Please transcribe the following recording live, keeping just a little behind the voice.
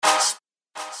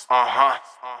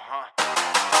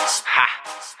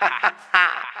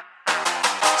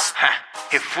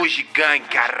REFUGIGANG,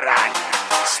 caralho.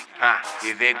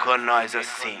 E vem com nós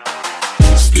assim.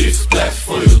 Spliff Splaff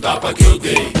foi o tapa que eu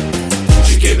dei,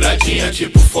 de quebradinha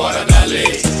tipo fora da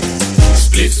lei.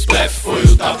 Spliff Splaff foi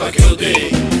o tapa que eu dei,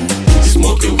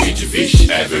 smoke weed, vixe,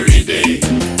 everyday.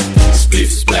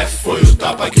 Spliff Splaff foi o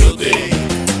tapa que eu dei,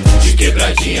 de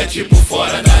quebradinha tipo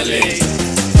fora da lei.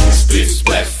 Spliff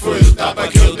Splaff foi o tapa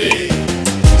que eu dei,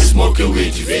 smoke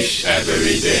weed, vixe,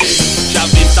 everyday. Já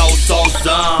vista o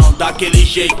solzão, daquele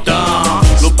jeitão,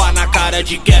 lupa na cara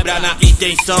de quebra na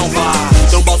intenção, vá.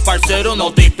 Trombar os parceiros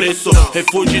não tem preço,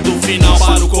 refúgio do final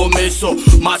para o começo,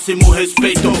 máximo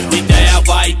respeito. Ideia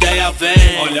vai, ideia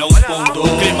vem, olha o fundo.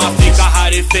 O clima fica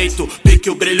rarefeito, pique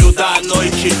o brilho da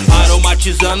noite,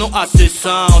 aromatizando a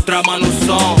sessão, tramando o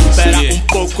som. Pera um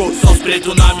pouco, só os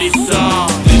pretos na missão.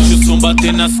 Deixa o som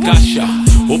bater nas caixas,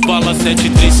 o bala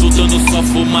 7-3 soltando só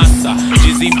fumaça.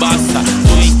 Desembaça,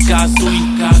 tô em casa,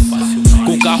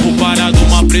 com o carro parado,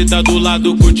 uma preta do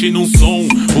lado curtindo um som.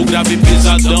 O grave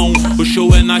pesadão, o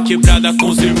show é na quebrada com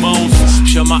os irmãos.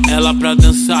 Chama ela pra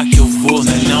dançar que eu vou,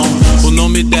 né não? O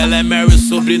nome dela é Mary,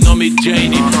 sobrenome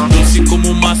Jane. Doce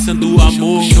como maçã do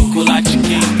amor, chocolate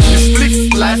quente. Spliff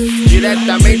Splaff,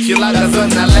 diretamente lá da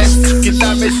zona leste, que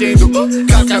tá mexendo com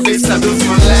a cabeça dos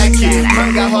moleque.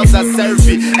 Manga rosa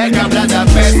serve, é cabra da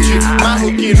peste,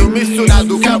 marroquino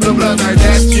misturado com cabro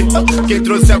nordeste. Quem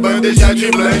trouxe a bandeja de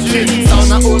blanche,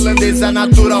 sauna holandesa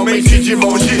naturalmente de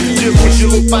monge. De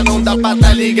lupa não dá pra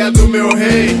tá ligado, meu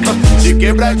rei, de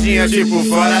quebradinha tipo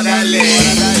fora da lei.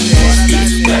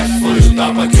 Spliff Splaff foi o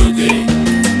tapa que eu dei,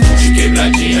 de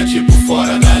quebradinha tipo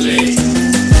fora da lei.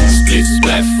 Spliff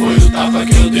Splaff foi o tapa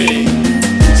que eu dei,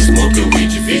 smoke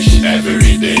weed, vixe,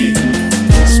 everyday.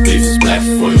 Spliff Splaff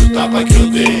foi o tapa que eu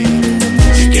dei,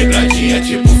 de quebradinha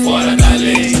tipo fora da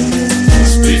lei.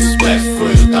 Spliff Splaff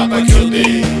foi o tapa que eu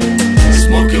dei,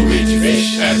 smoke weed,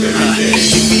 vixe, everyday.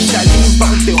 De ficha limpa,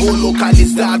 um terror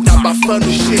localizado, abafando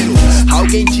o cheiro.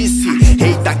 Alguém disse,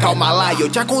 eita, calma lá, e eu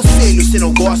te aconselho. Se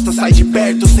não gosta, sai de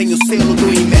perto, sem o selo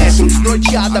do Inmetro.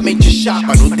 Desnorteadamente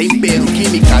chapa no tempero,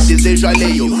 química, desejo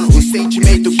alheio, um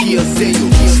sentimento que anseio,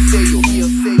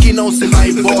 que não se vai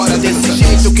embora. Desse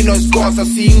jeito que nós gosta,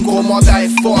 se incomoda é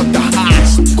foda.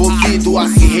 Convido a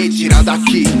se retirar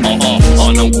daqui.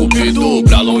 Não cupido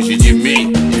pra longe de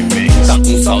mim. Tá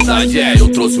com saudade, eu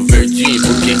trouxe o verdinho,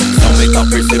 porque se aumenta a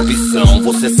percepção,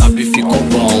 você sabe, ficou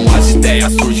bom. As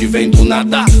ideias surgem, vem do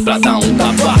nada pra dar um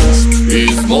tapa.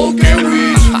 Smoke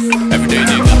weed, everyday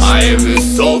nigga, I am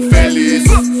so feliz.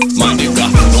 Mas nigga,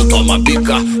 não toma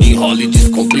bica, enrola e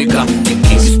descomplica. Que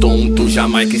conquistou um do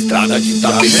Jamaica, estrada de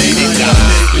Tapetininga.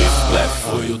 Spliff Splaff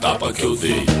foi o tapa que eu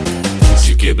dei,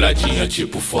 de quebradinha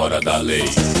tipo fora da lei.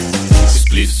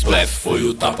 Spliff Splaff foi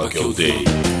o tapa que eu dei,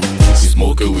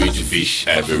 smoke weed, fish,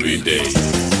 everyday.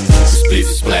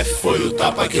 Spliff Splaff foi o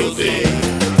tapa que eu dei,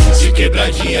 de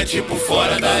quebradinha tipo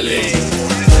fora da lei.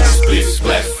 Spliff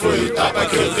Splaff foi o tapa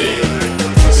que eu dei,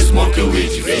 smoke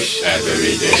weed, fish,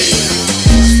 everyday.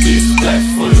 Spliff Splaff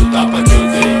foi o tapa que eu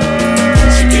dei,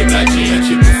 de quebradinha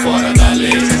tipo fora da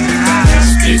lei.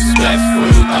 Spliff Splaff foi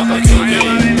o tapa que eu dei,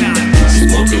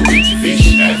 smoke weed, fish,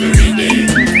 everyday.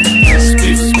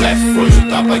 Spliff Splaff foi o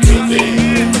tapa que eu dei,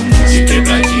 de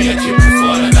quebradinha tipo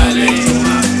fora da lei.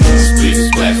 Spliff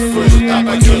Splaff foi o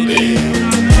tapa que eu dei,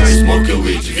 smoke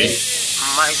weed, vixe.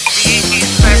 Mas fique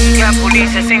esperto que a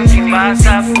polícia sempre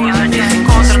embaça. Onde se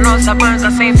encontra nossa banca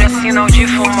sempre é sinal de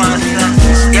fumaça.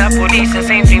 E a polícia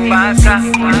sempre embaça.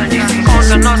 Onde se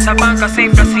encontra nossa banca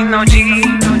sempre é sinal de.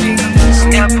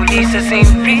 E a polícia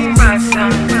sempre embaça.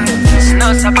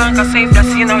 Nossa banca sempre é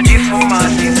sinal de fumaça.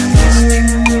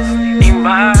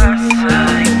 Embaça,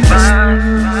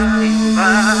 embaça,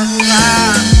 embaça.